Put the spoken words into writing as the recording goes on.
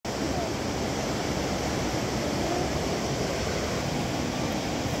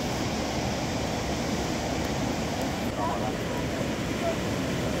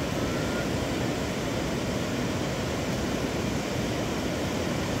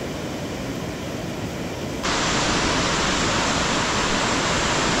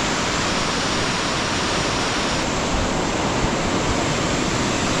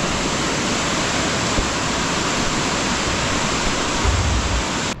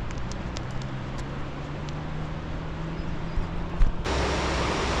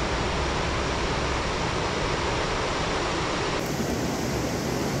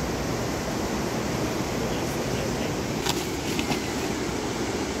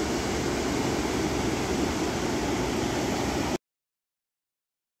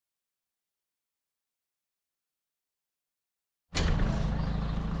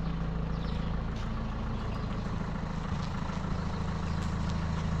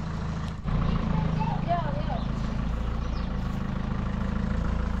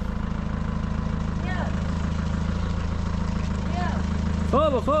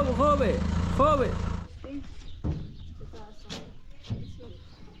خوبه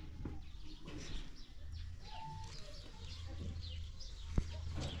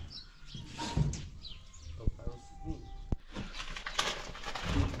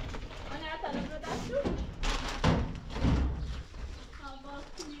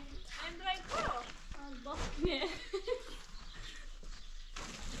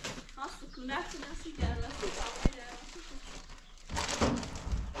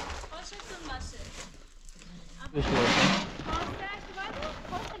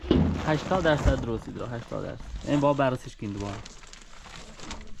هشتاد درصد درستی داره 80%. این با بررسیش کن دوباره.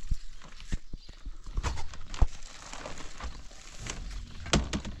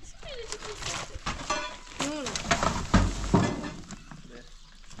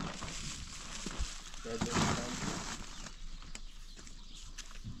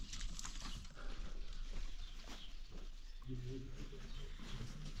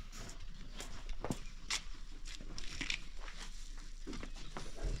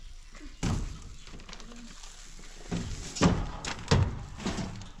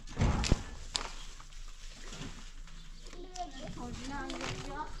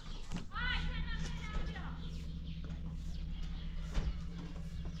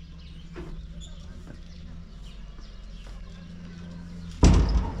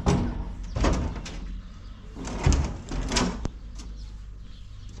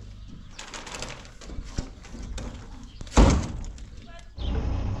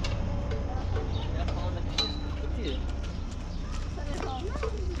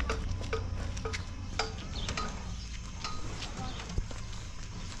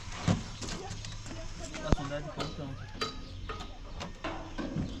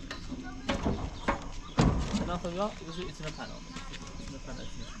 یا بذار ایتونه پناه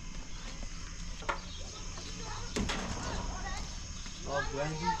آب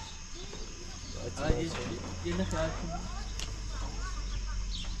گوهندی یه نخیال کنی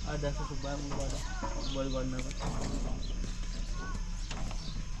دستشو باید اون بالا نبود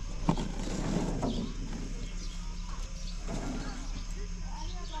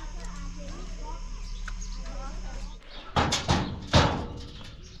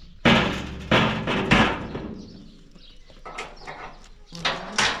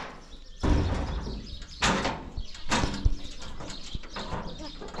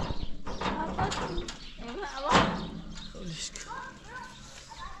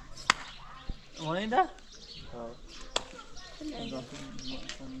ده؟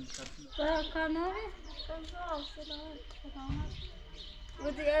 kanari.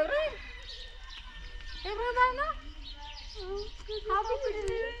 What the every? Every dana?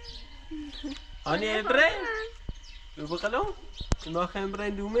 Ani every? Lu bakalo? Ma khembre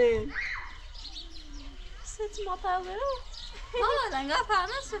dume. Sit matawe. Oh, langa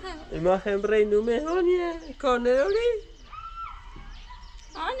panas kan. Ma khembre dume ani kanari.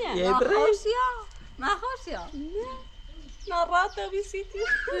 Ani. ما خوش یا نراتا بیسیتی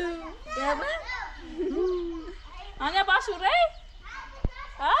یا با آنیا باشو ری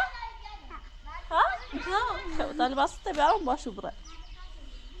ها ها نه دل باست بیارم باشو بره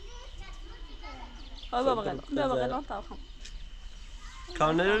بابا بغل آن تاخم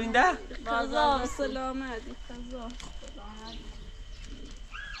کانه رو اینده قضا سلامتی قضا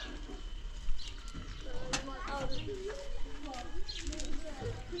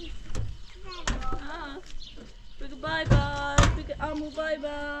بگو بای بای بگو امو بای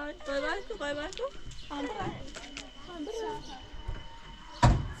بای بای بای کو امو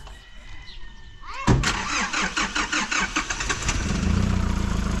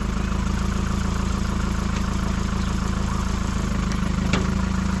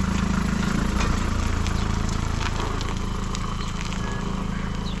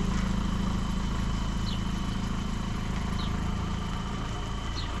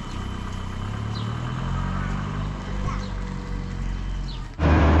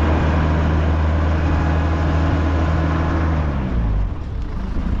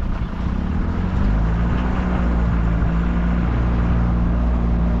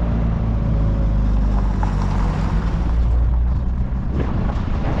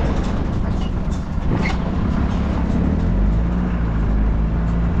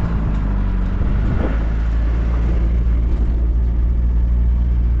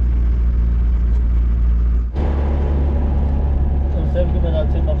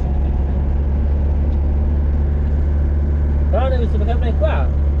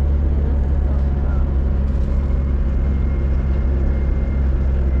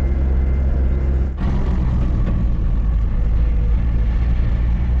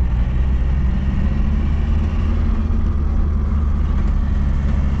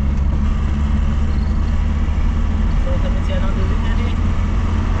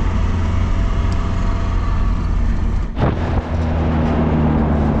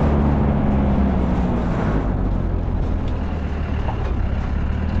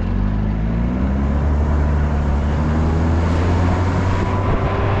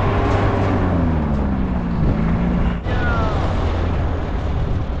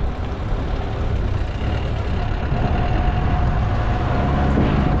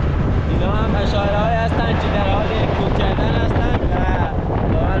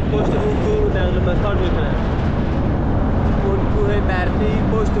کوه برفی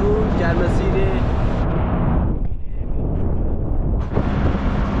پشت اون جرمسیر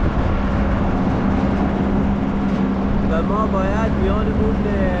و ما باید میان اون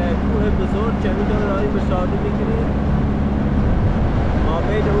کوه بزرگ کمی داره راهی مشاهده میکنیم. ما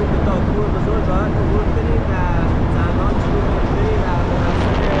بین اون دو تا کوه بزرگ باید عبور کنیم و زمان شروع کنیم و به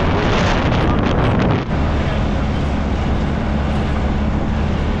مسئله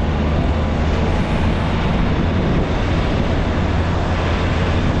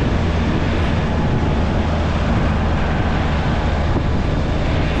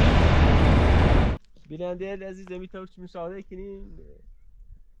بیننده عزیز میتونم چی مشاهده کنیم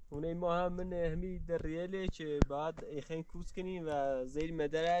اونه ما هم من همی در ریاله که بعد ایخین کوز کنیم و زیر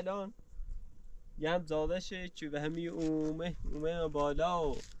مدر الان یه هم زاده شه که به همی اومه بالا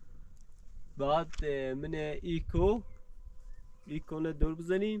و بعد من ایکونه دور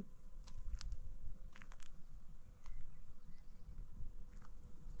بزنیم.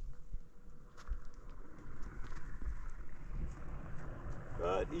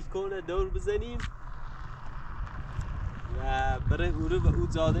 بعد ایکونه دور بزنیم و برای اورو و اون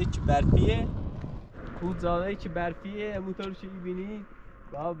زاده که برفیه اون زاده که برفیه همونطور که بینید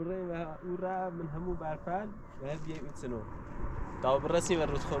با برای و اون را من همون برفن و هم بیایم این سنو تا برسیم و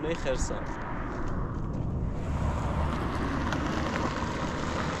رودخانه خرسان.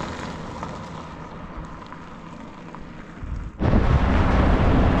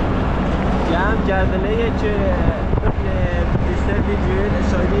 جمع گردنه که بیشتر ویدیوی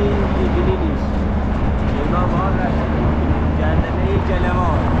نشانی میبینی نیست ما باید رشد گردنه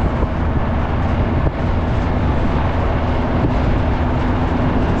جلوان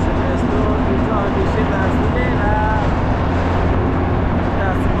همیشه مسئوله و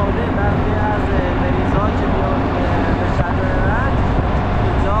متاسفانه برخی از مریض‌ها که میان به شهر من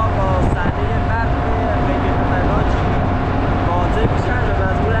اینجا با صحنه برق خیلی خطرناکی مواجه میشن و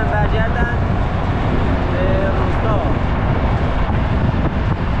مجبورن برگردن به روستا.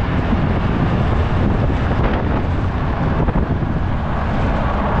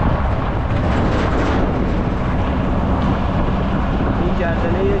 این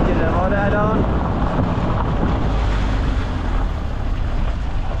گردنه جلوار الان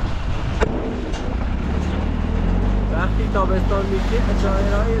وقتی تابستان میشه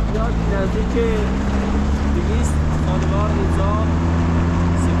اشاعرهای زیادی نزدیک 200 خانوار اینجا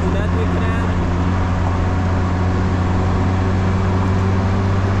سکونت میکنن.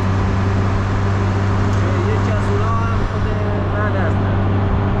 یکی از اونا هم خود من هستم.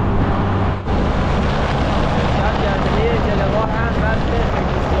 در گردنه جلوار هم برف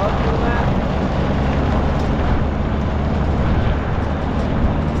خیلی زیاد اومد.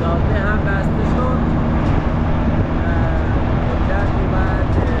 جاده هم بسته شد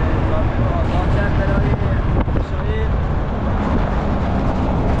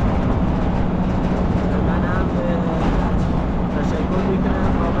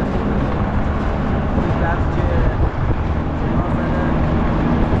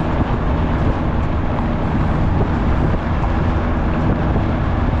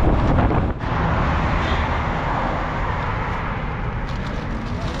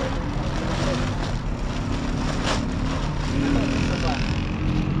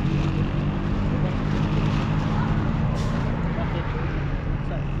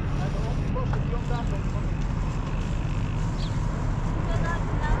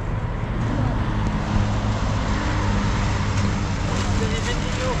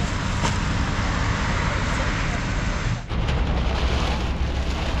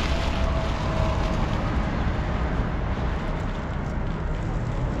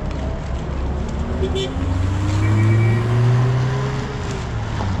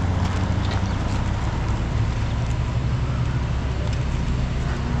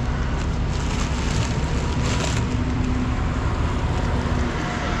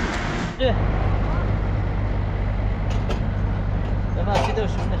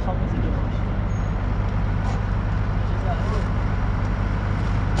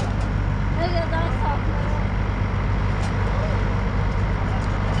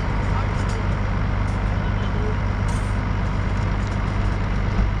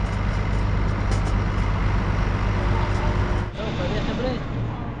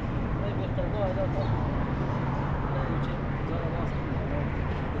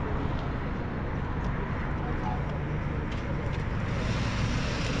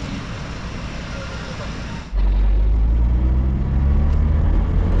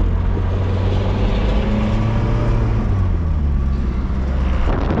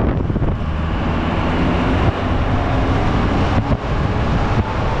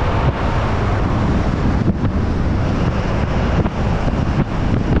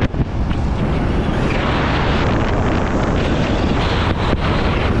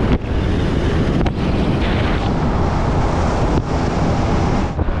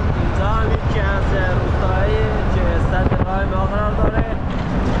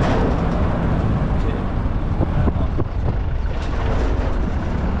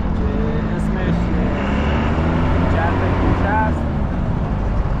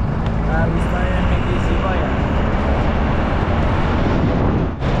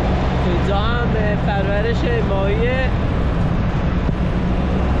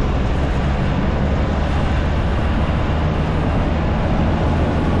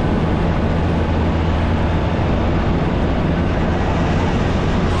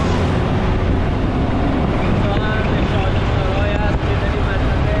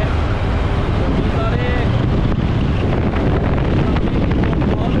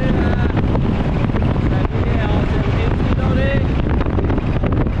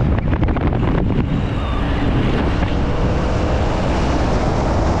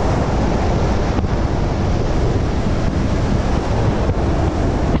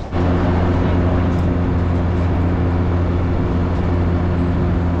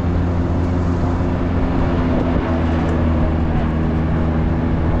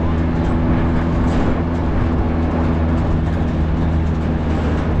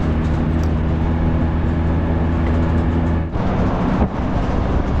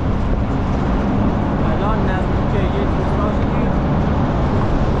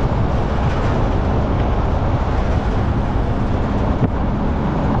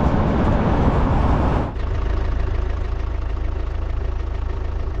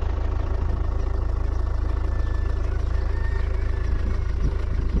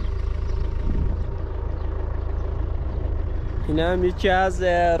این هم یکی از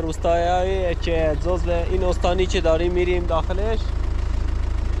روستایی‌هایی که جزو این استانی که داریم میریم داخلش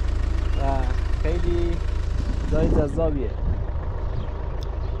و خیلی جای جذابیه.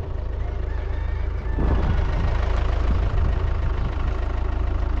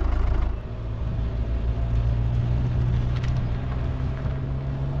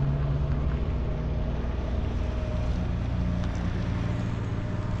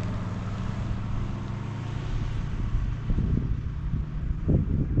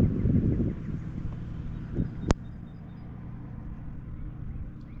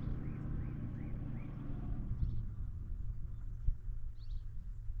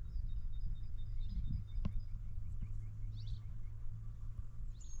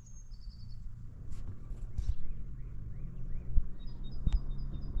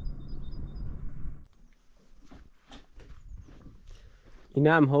 این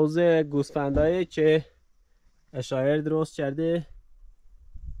هم حوض گوسفندایی که اشایر درست کرده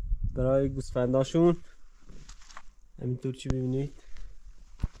برای گوسفنداشون. همینطور چی ببینید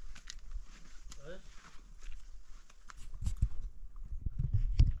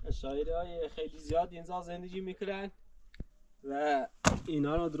اشایرهای خیلی زیاد اینجا زندگی میکنن و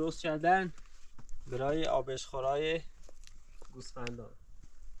اینا رو درست کردن برای آبشخورای گوسفندان.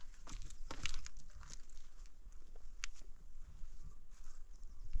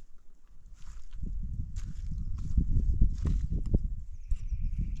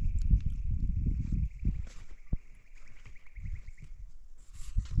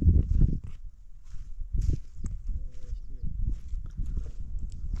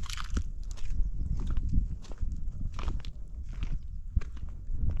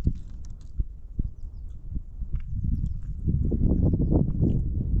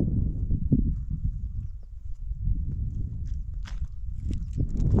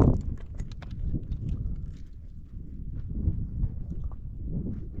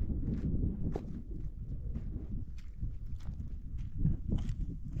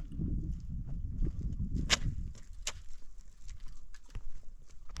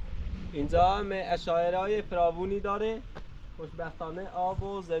 اینجا هم اشایرهای فراوونی داره. خوشبختانه آب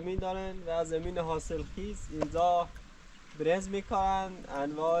و زمین دارن و زمین حاصل خیز. اینجا برنج میکارن،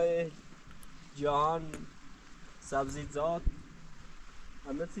 انواع جهان سبزیجات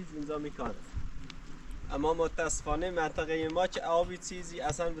همه چیز اینجا میکارن. اما متاسفانه منطقه ما که آبی چیزی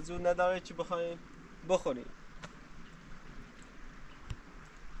اصلا وجود نداره که بخوایم بخوریم.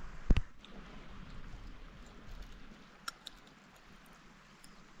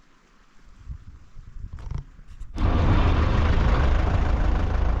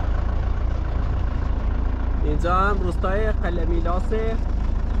 اینجا هم روستای قلمیلاسه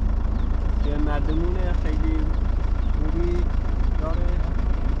که مردمون خیلی خوبی داره،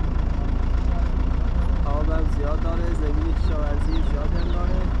 آبم زیاد داره، زمین کشاورزی زیاد هم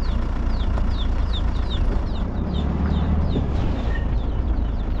داره.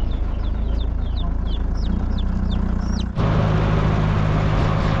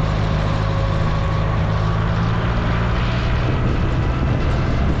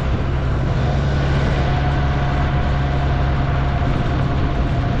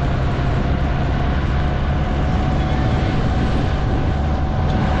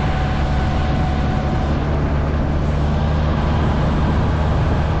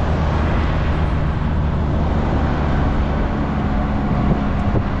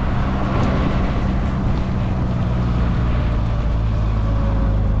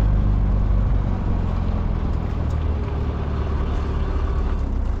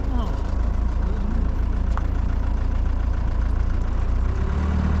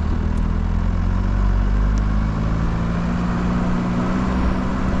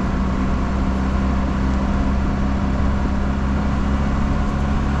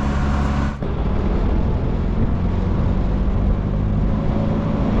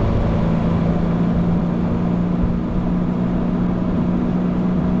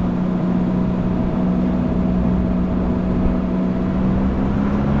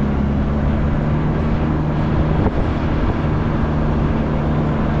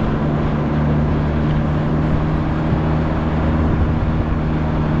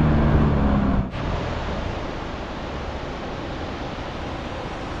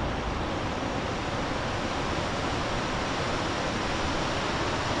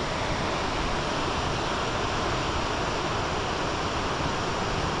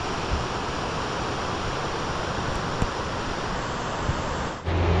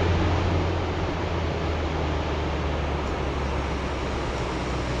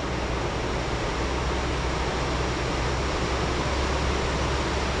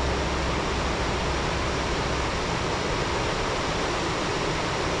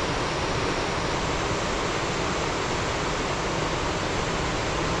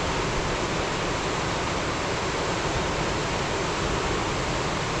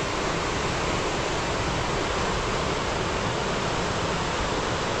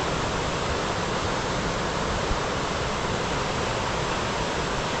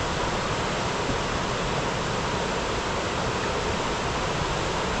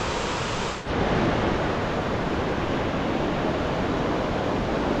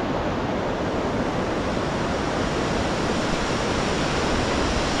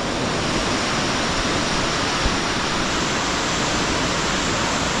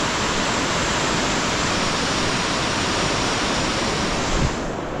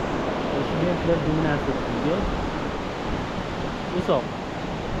 Biraz dominatsiz sizga. Yusuf.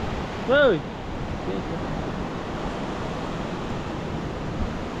 Voy.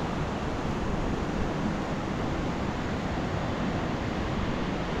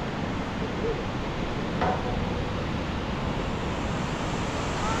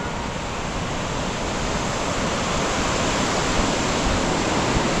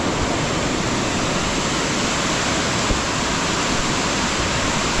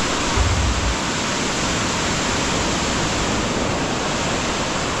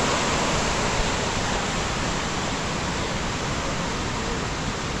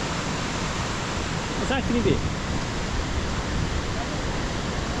 Sen kimi bir?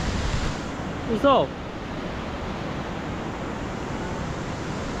 Yusuf.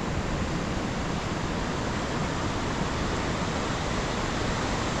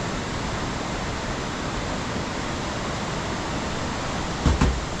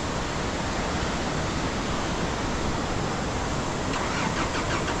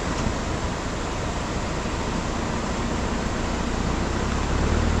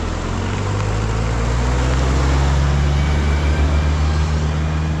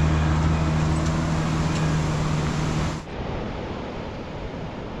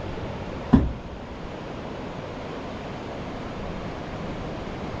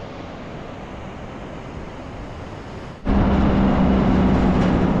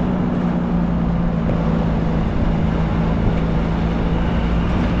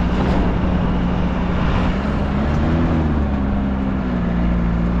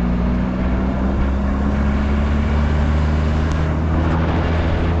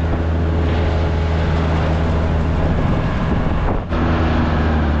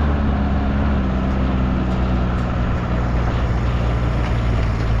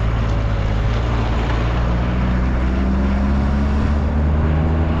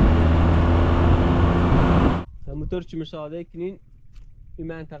 همونطور که مشاهده کنین این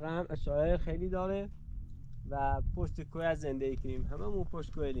منطقه هم اشعه خیلی داره و پشت کوه زندگی کنیم، هممون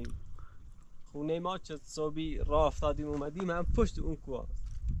پشت کوهیم. خونه ما چه صبحی راه افتادیم اومدیم هم پشت اون کوه.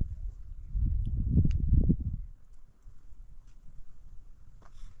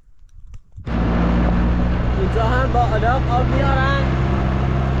 اینجا هم با آلاف آب میارن.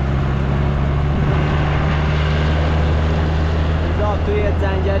 اینجا توی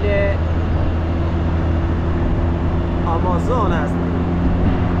جنگل آمازون هست،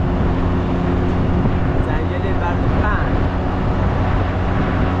 جنگل بردپن.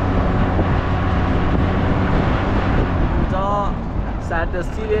 اینجا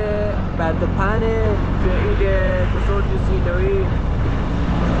سردستی بردپنه که این بزرگ زیلوی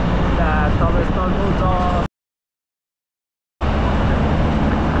در تابستان اونجا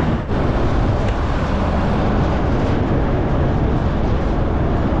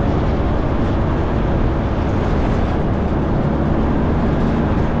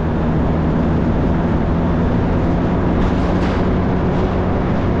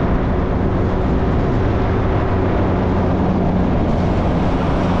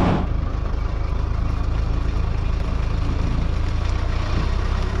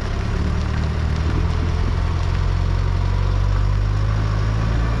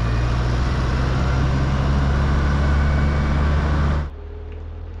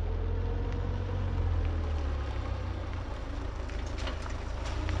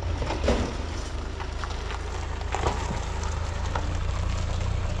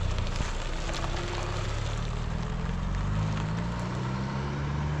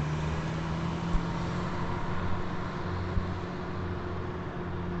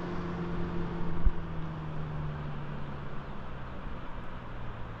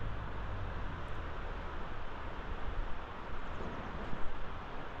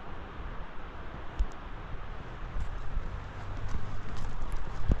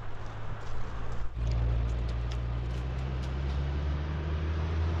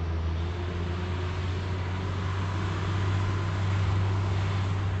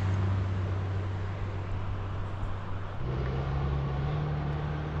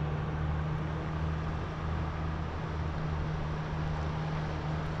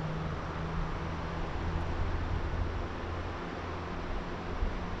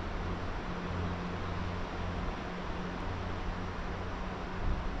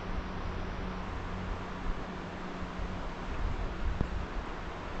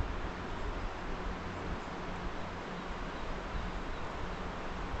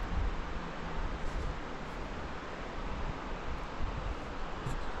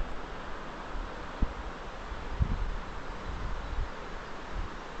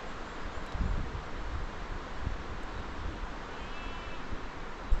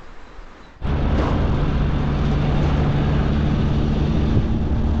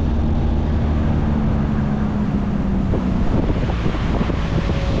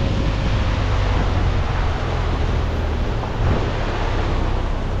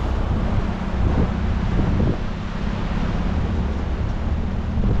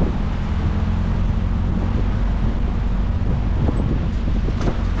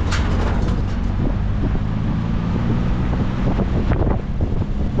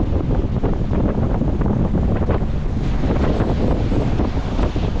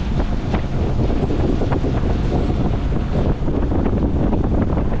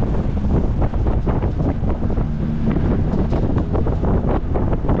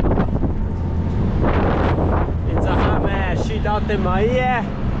شیلات ماییه.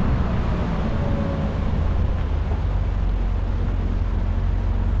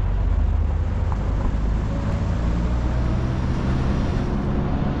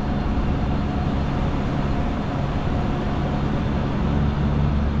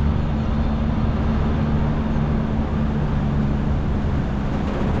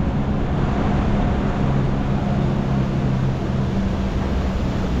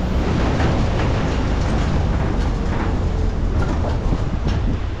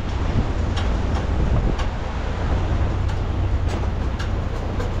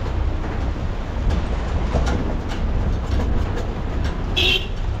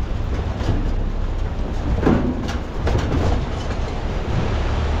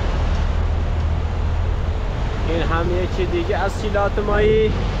 این هم یکی دیگه از شیلات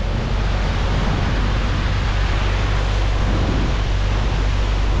مایی.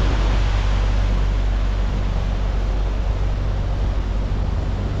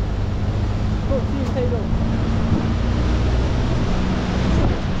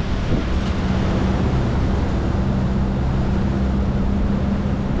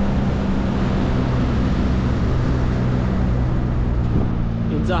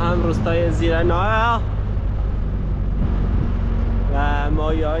 اینجا هم روستای زیرناه و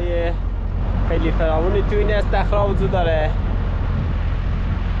مایه های خیلی فراوانی تو این استخرها وجود داره.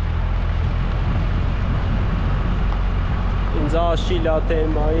 اینجا شیلات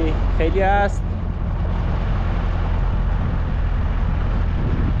مایی خیلی هست.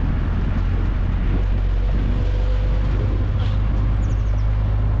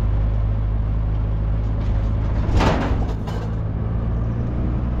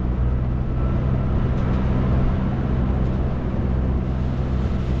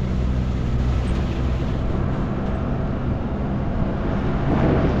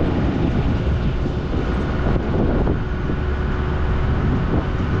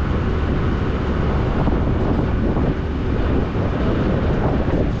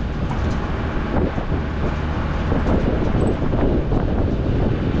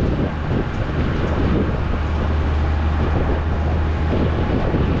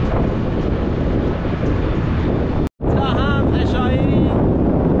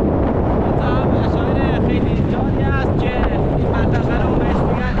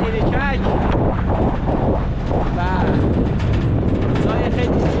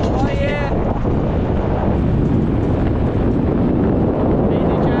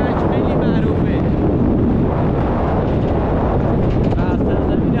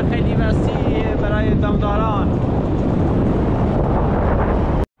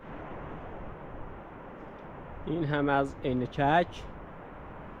 این هم از عین چک.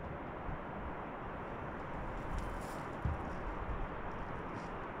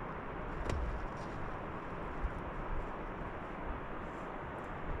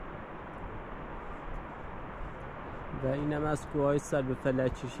 و این هم از کوههای سر به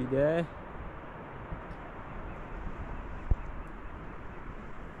فلک کشیده.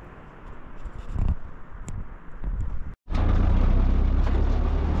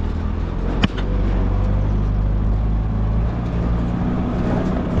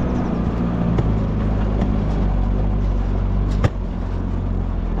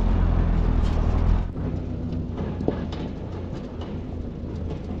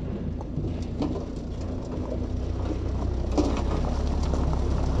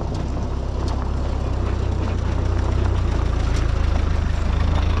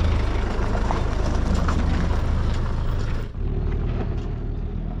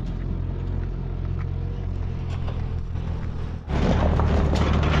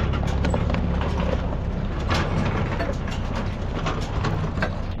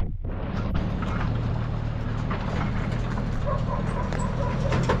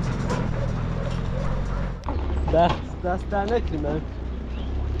 دست در نکنیم من.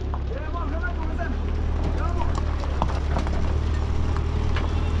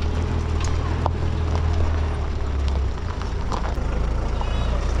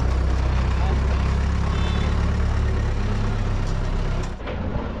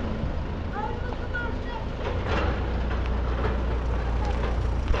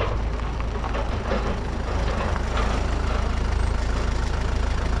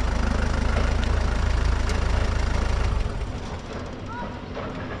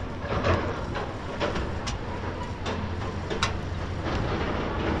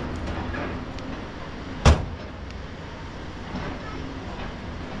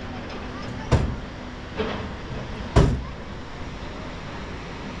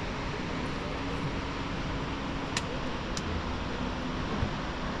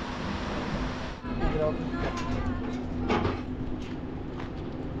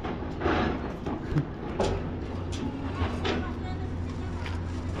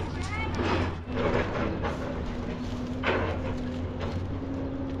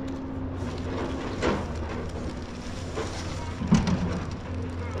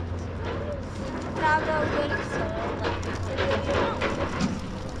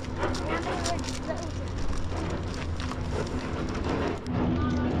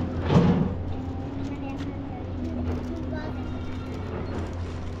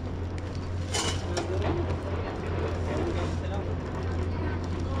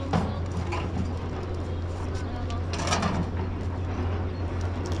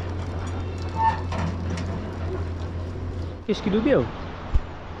 Qu'est-ce qu'il deu?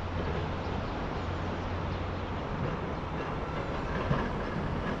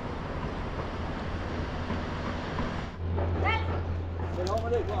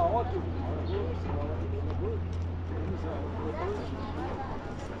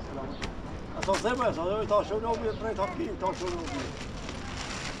 Zo zebra, zo to show no meer pret hockey, to show no meer.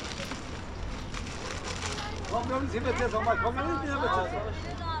 Wat nou niet met dit, maar kom maar niet met dit.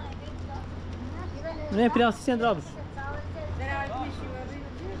 Nee, prima, sim, Drobs.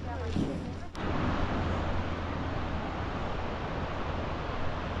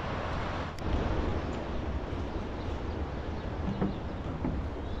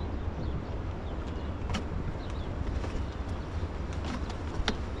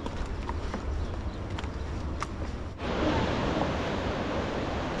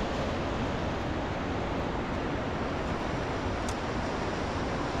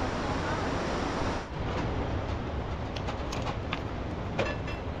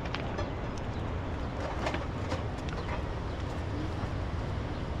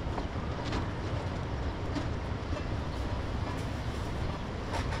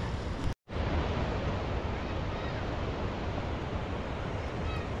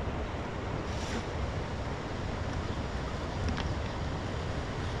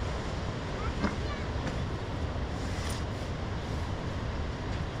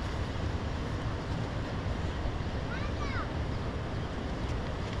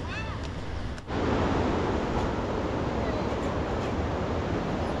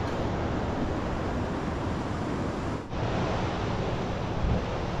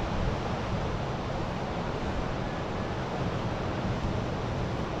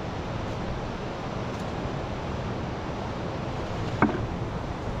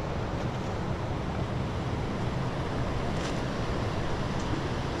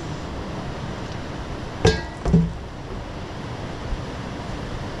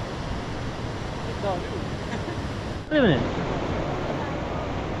 Wait a minute.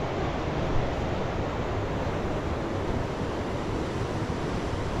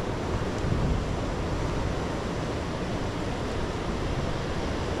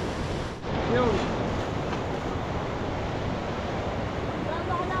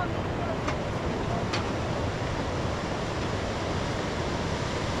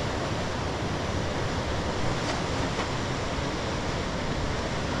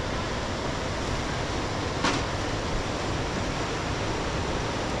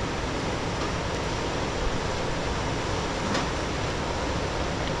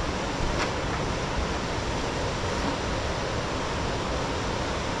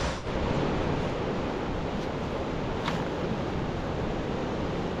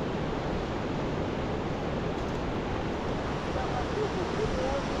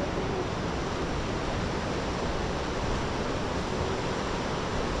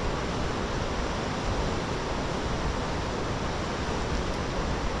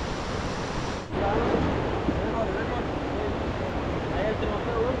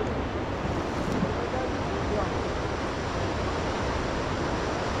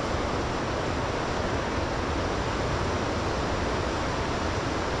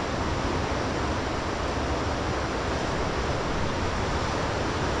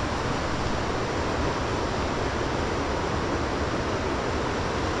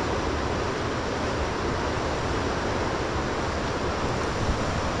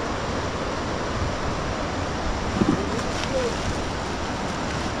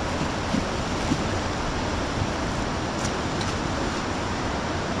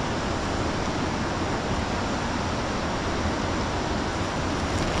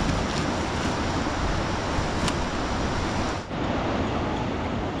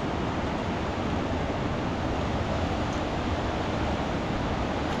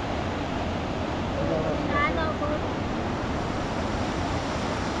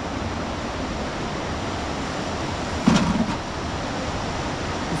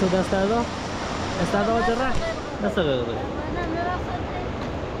 Eso está estado, ¿está estado de terra? nasıl kırılıyor?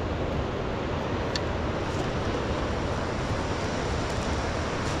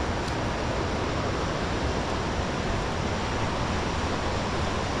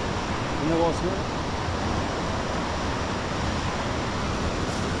 Ne basıyor?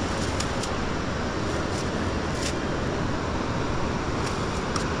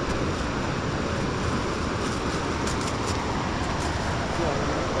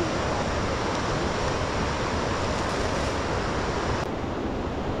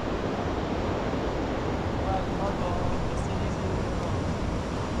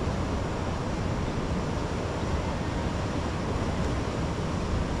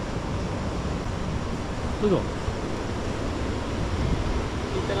 بگو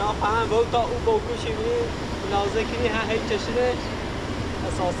ایتنا فهم بود تا او بوکوشی بینی لازه کنی هی چشنه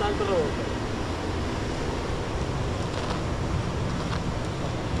اساساً برو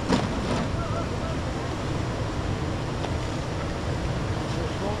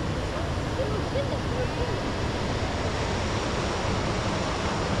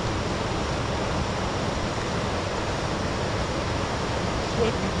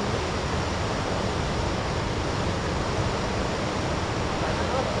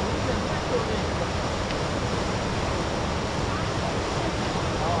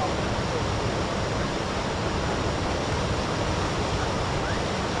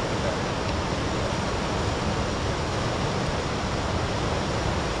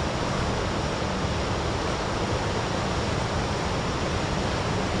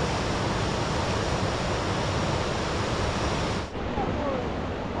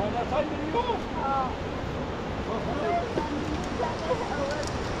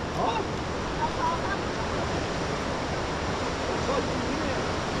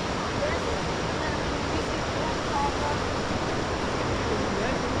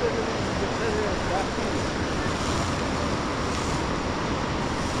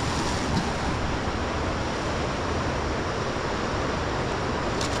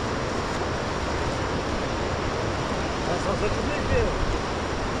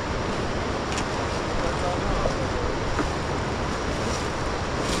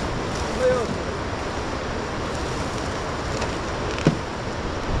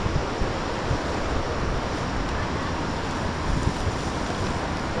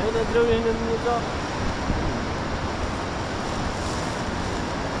ندرو این موزا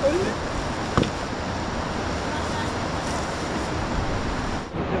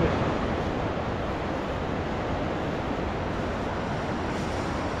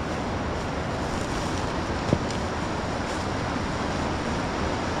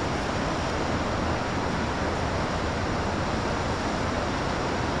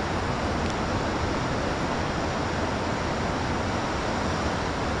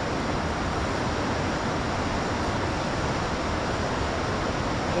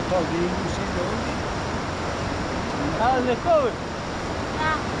هذا كود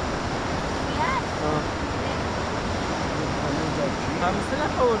همسه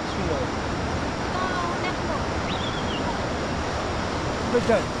نخورد شما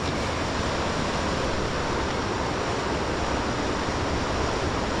بجد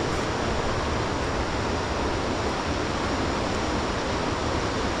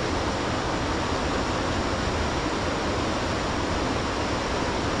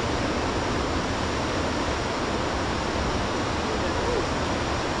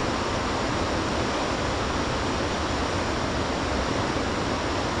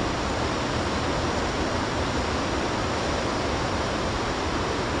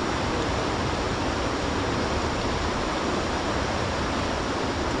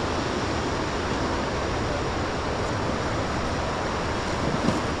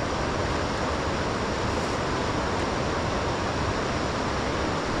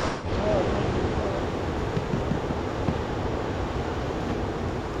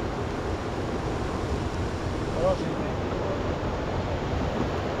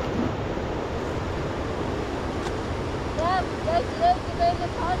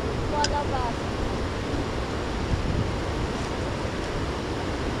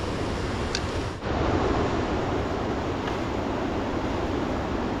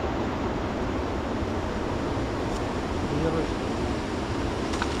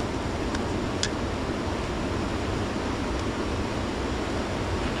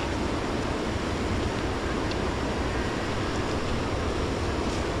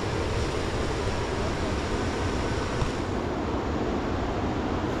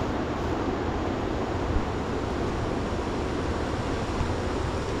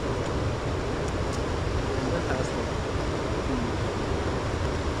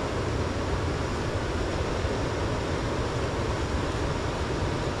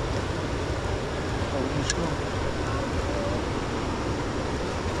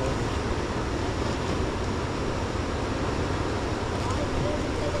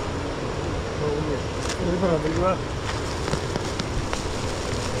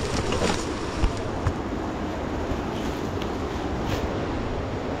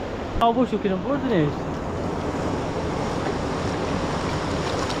Albo şu kilim burada ne?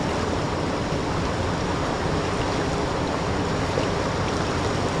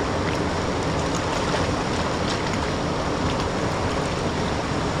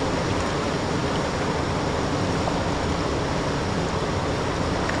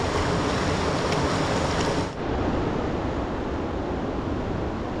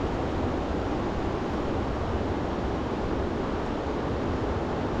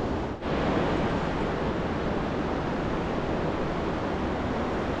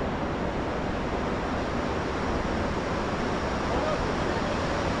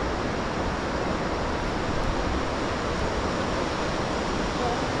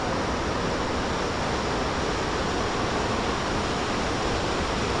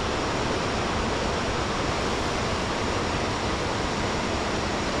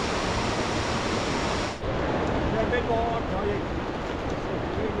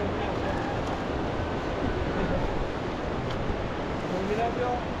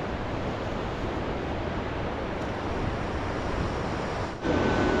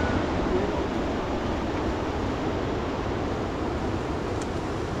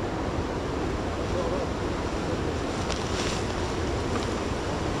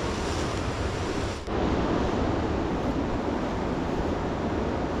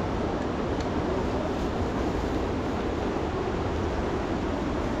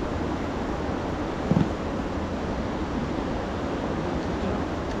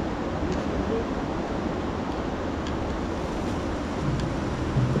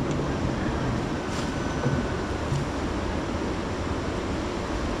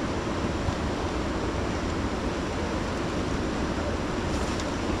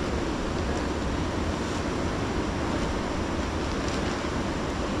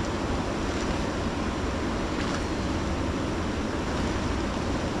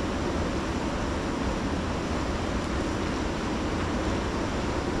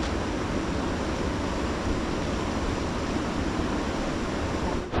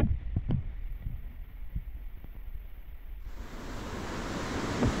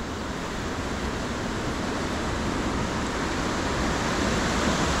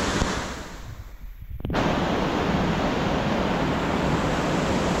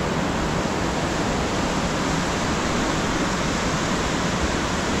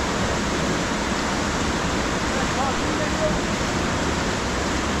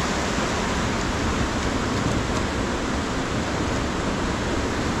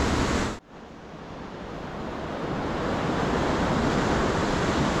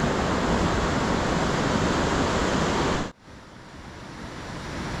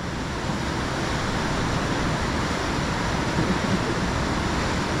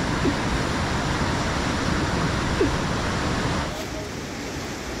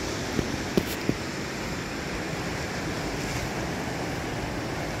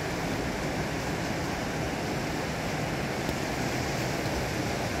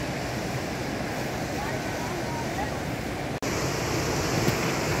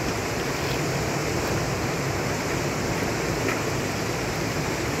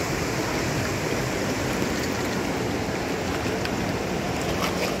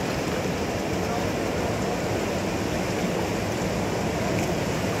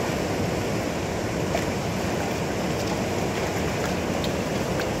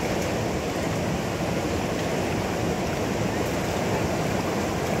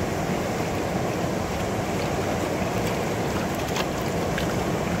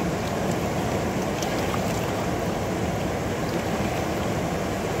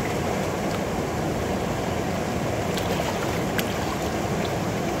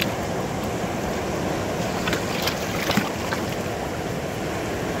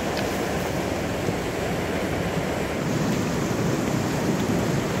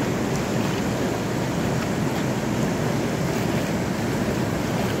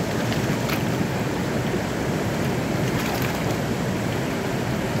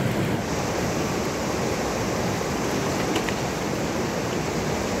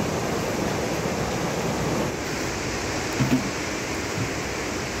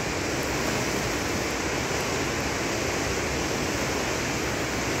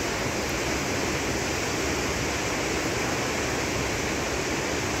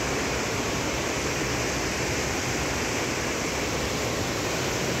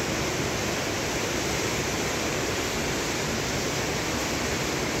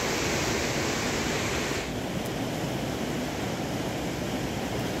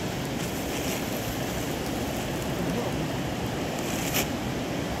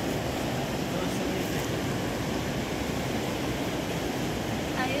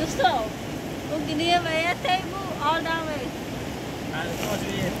 Kini way table all down way.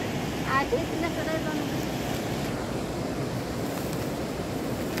 I think in the corner.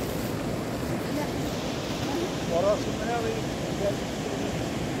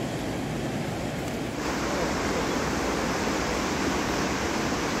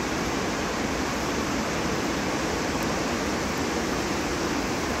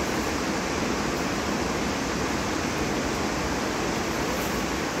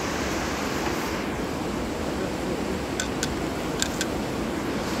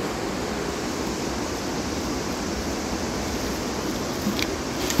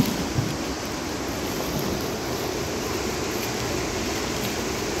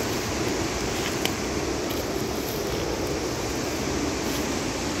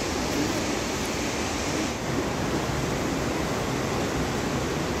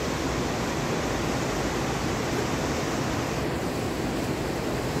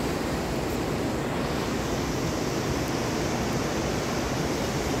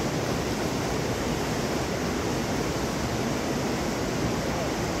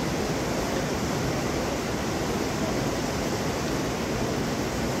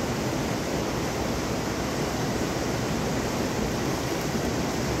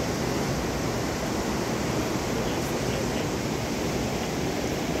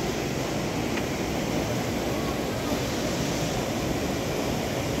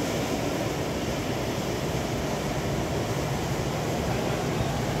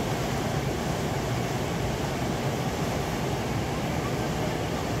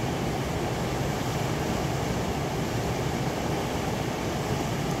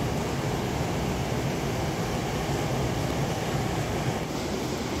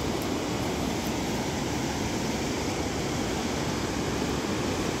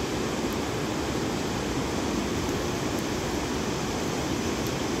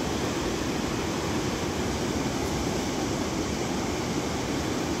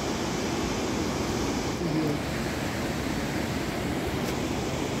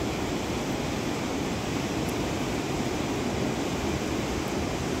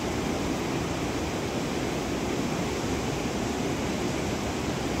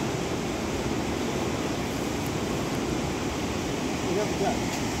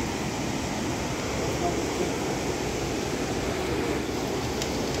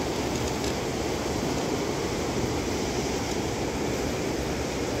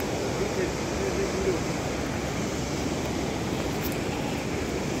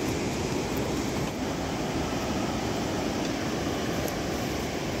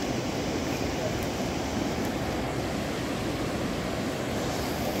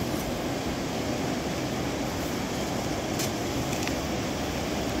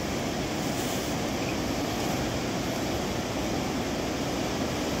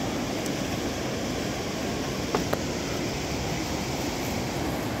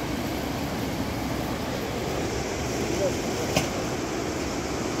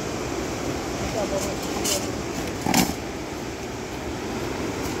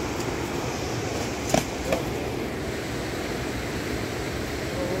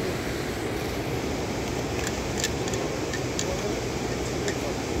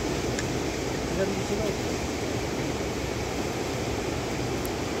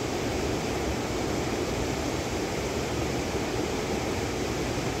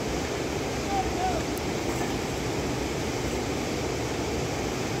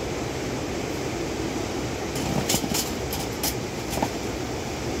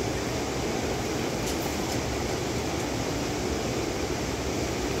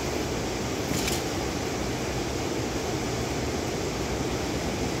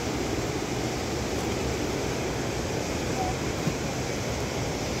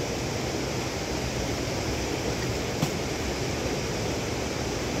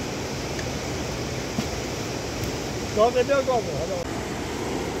 Gome de gome.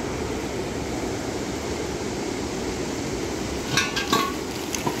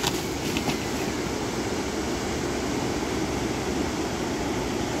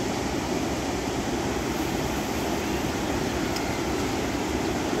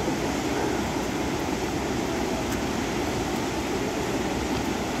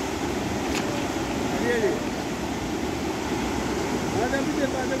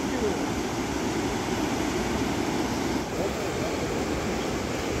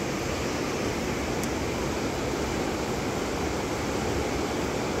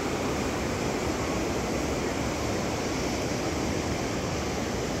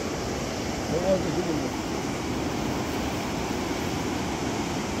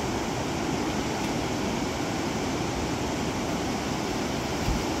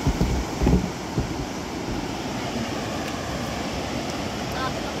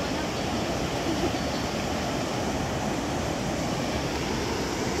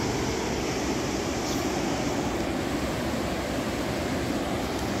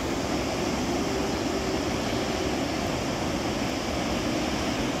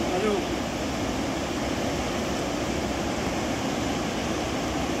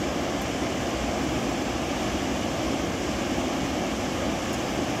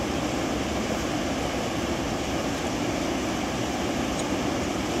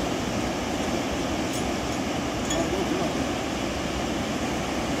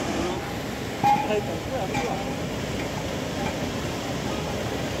 خوبیت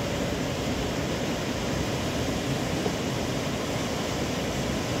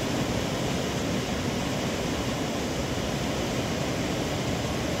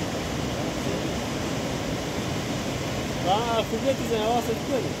زن حواست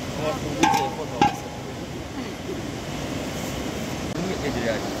کنی خوبیت زن خود حواست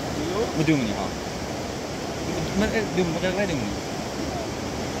بدوني ها من غير مني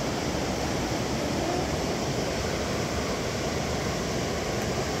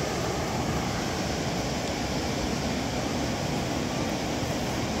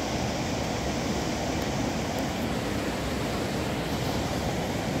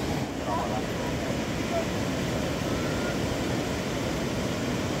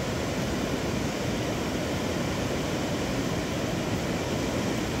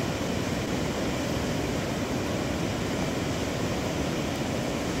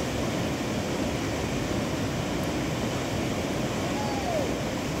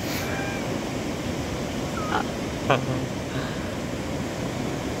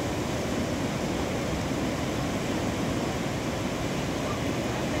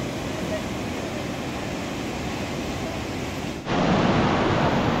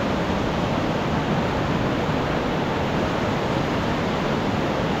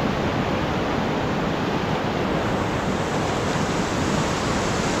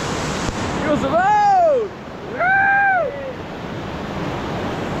Yusuf out!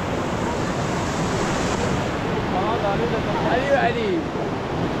 علي علي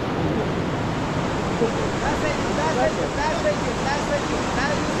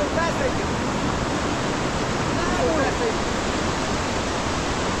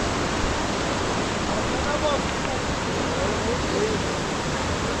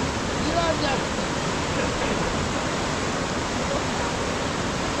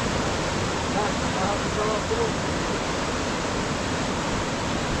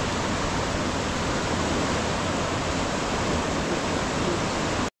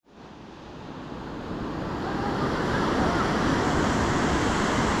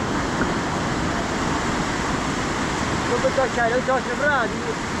کلی تا چه برادی؟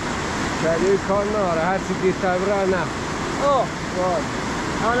 کلی کار ناره هر چی دیرتر براد نه اوه باید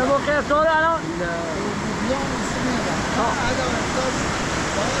حالا موقع طور الان؟ نه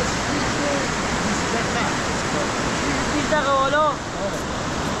بیش دقیقه حالا؟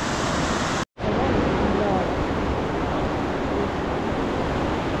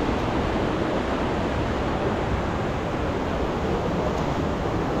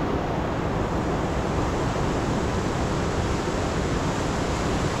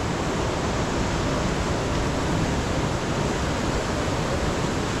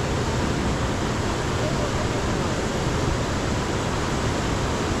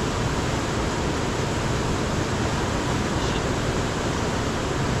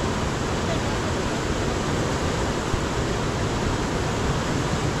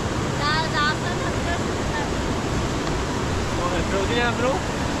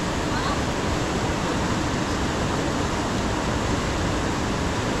 bro?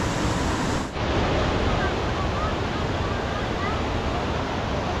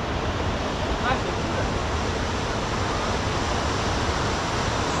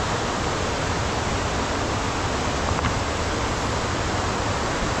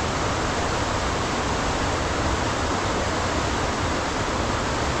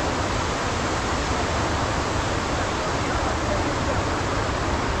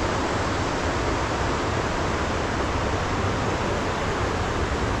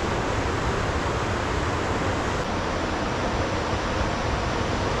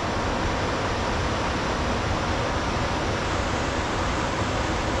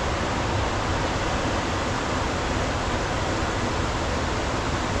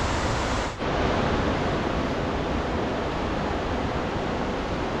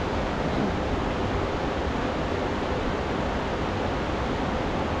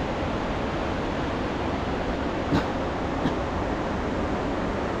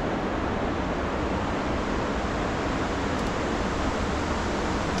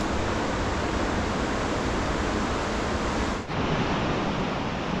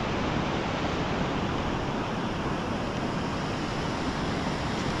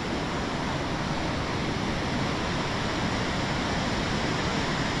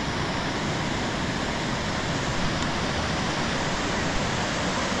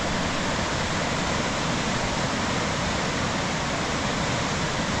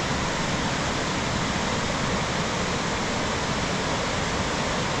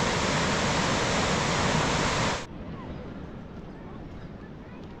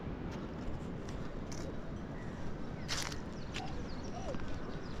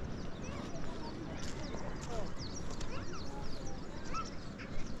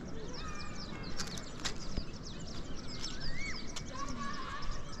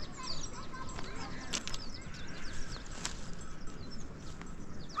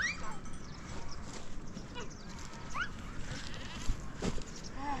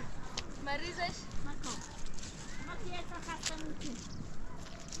 مریضش نکن. ما که یک خسته میکنیم.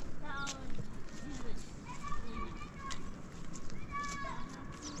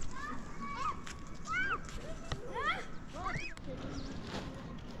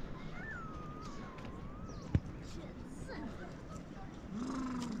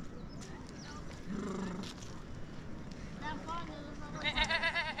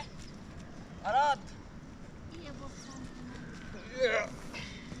 Arad!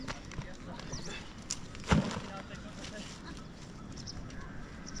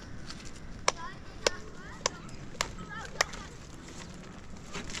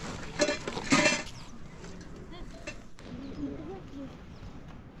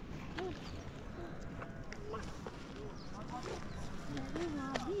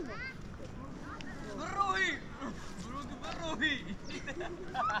 بالروحي برود بالروحي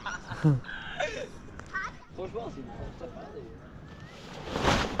خوش باسی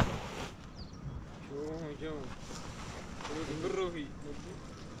شو برود بالروحي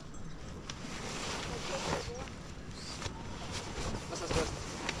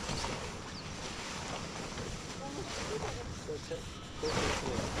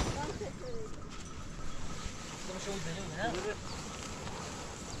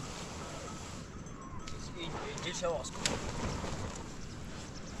بس جيل شواسكم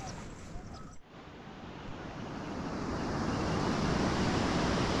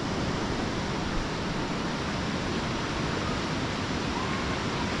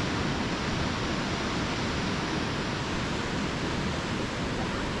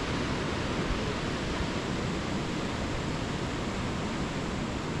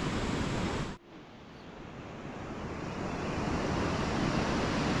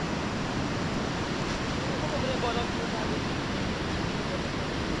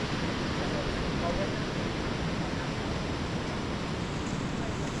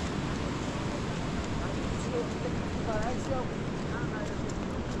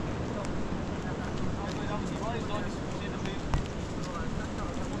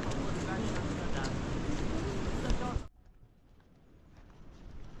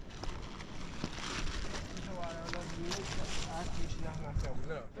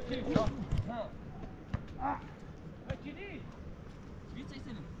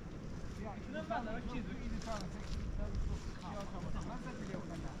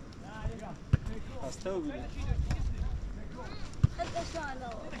هسته بوده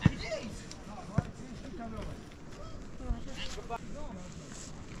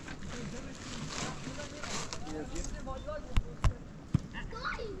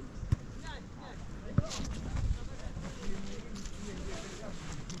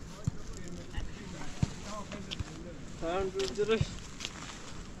تمام بجرش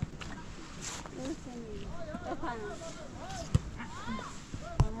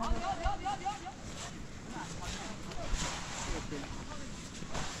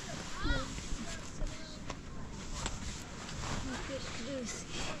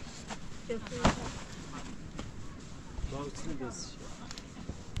باوتنی بس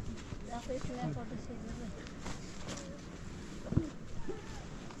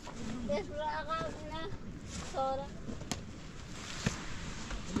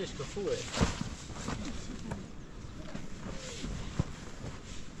ليش كفوه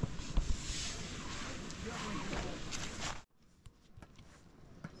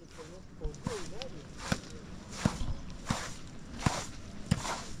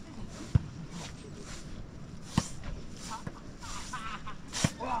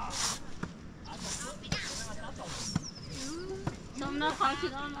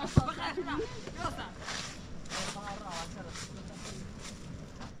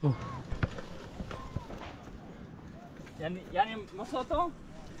يعني مصوته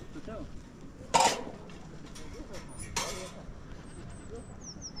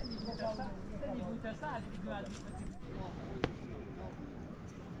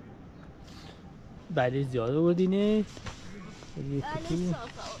بعد زیاده بردینه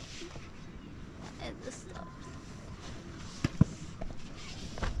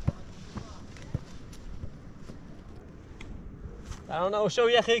أنا وشو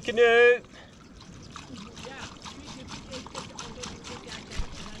يا أخي كنو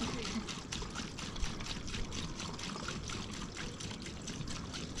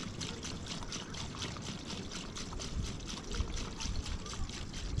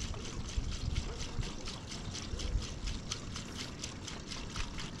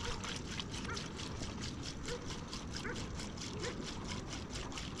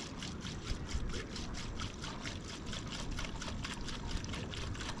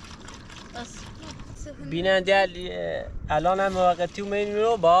بیننده الان هم وقتی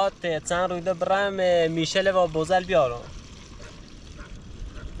می‌بینیم بعد چند رویده برم میشل و بوزل بیارم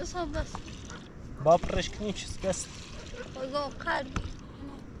بس با پرش کنیم چیز بس بگو قلبی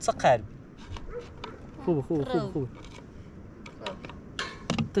چه قلب خوبه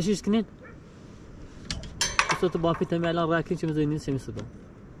تشیش کنین تو با فیتمی الان راکین چه می‌زنین چه می‌سبب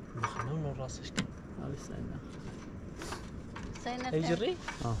میخوام راستش کنم آره ساینا سینت اجری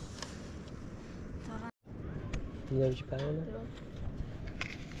آه دیگه چی کنم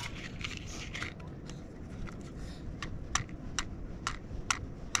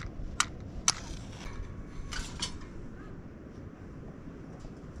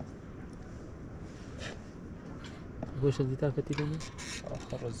گوش دیتا فتی کنی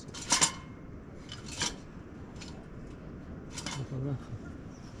آخر روز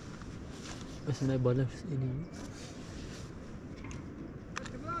بس نه بالا اینی